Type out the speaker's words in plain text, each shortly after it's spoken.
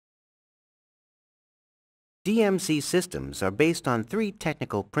DMC systems are based on three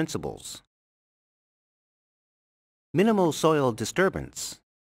technical principles: minimal soil disturbance,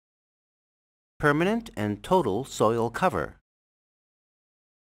 permanent and total soil cover,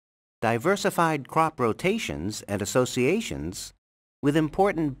 diversified crop rotations and associations with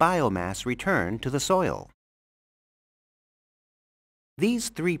important biomass return to the soil. These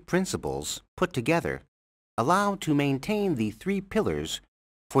three principles, put together, allow to maintain the three pillars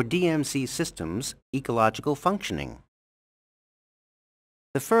for DMC systems' ecological functioning.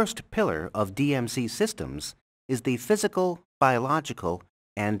 The first pillar of DMC systems is the physical, biological,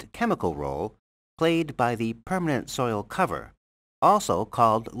 and chemical role played by the permanent soil cover, also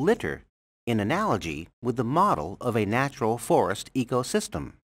called litter, in analogy with the model of a natural forest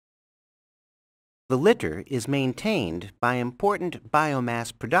ecosystem. The litter is maintained by important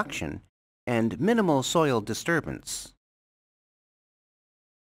biomass production and minimal soil disturbance.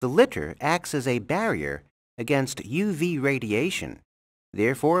 The litter acts as a barrier against UV radiation,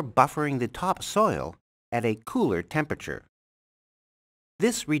 therefore buffering the topsoil at a cooler temperature.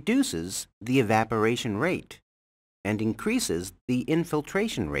 This reduces the evaporation rate and increases the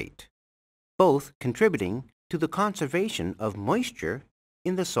infiltration rate, both contributing to the conservation of moisture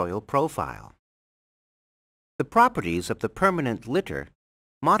in the soil profile. The properties of the permanent litter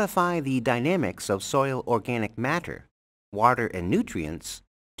modify the dynamics of soil organic matter, water, and nutrients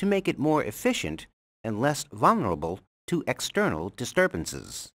to make it more efficient and less vulnerable to external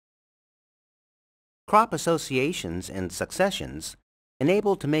disturbances. Crop associations and successions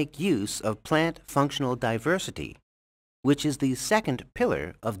enable to make use of plant functional diversity, which is the second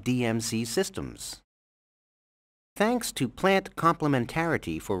pillar of DMC systems. Thanks to plant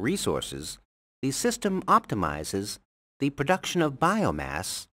complementarity for resources, the system optimizes the production of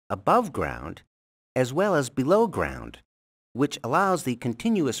biomass above ground as well as below ground, which allows the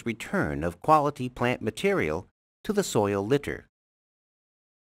continuous return of quality plant material to the soil litter.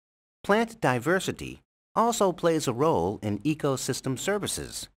 Plant diversity also plays a role in ecosystem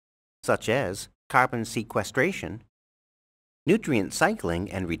services, such as carbon sequestration, nutrient cycling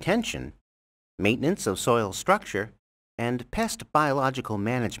and retention, maintenance of soil structure, and pest biological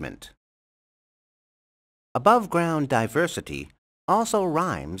management. Above-ground diversity also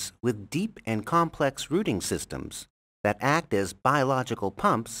rhymes with deep and complex rooting systems that act as biological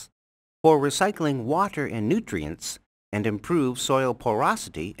pumps for recycling water and nutrients and improve soil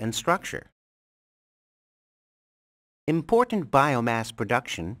porosity and structure. Important biomass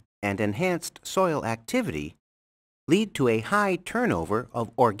production and enhanced soil activity lead to a high turnover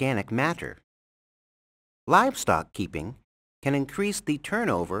of organic matter. Livestock keeping can increase the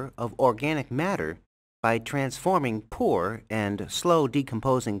turnover of organic matter by transforming poor and slow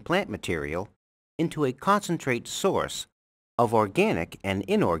decomposing plant material into a concentrate source of organic and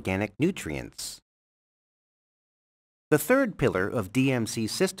inorganic nutrients. The third pillar of DMC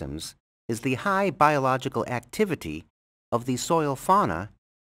systems is the high biological activity of the soil fauna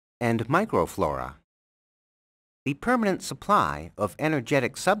and microflora. The permanent supply of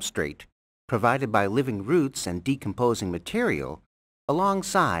energetic substrate provided by living roots and decomposing material,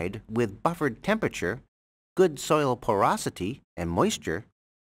 alongside with buffered temperature, good soil porosity, and moisture,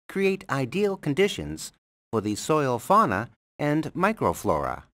 create ideal conditions for the soil fauna and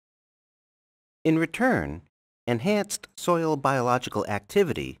microflora. In return, enhanced soil biological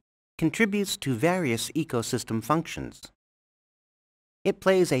activity contributes to various ecosystem functions. It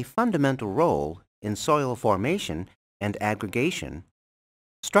plays a fundamental role in soil formation and aggregation,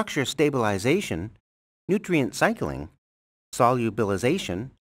 structure stabilization, nutrient cycling,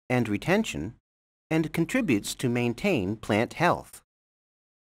 solubilization, and retention, and contributes to maintain plant health.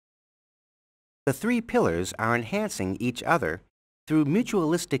 The three pillars are enhancing each other through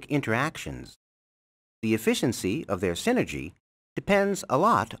mutualistic interactions. The efficiency of their synergy depends a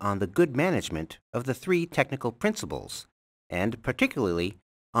lot on the good management of the three technical principles, and particularly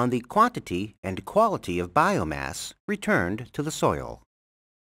on the quantity and quality of biomass returned to the soil.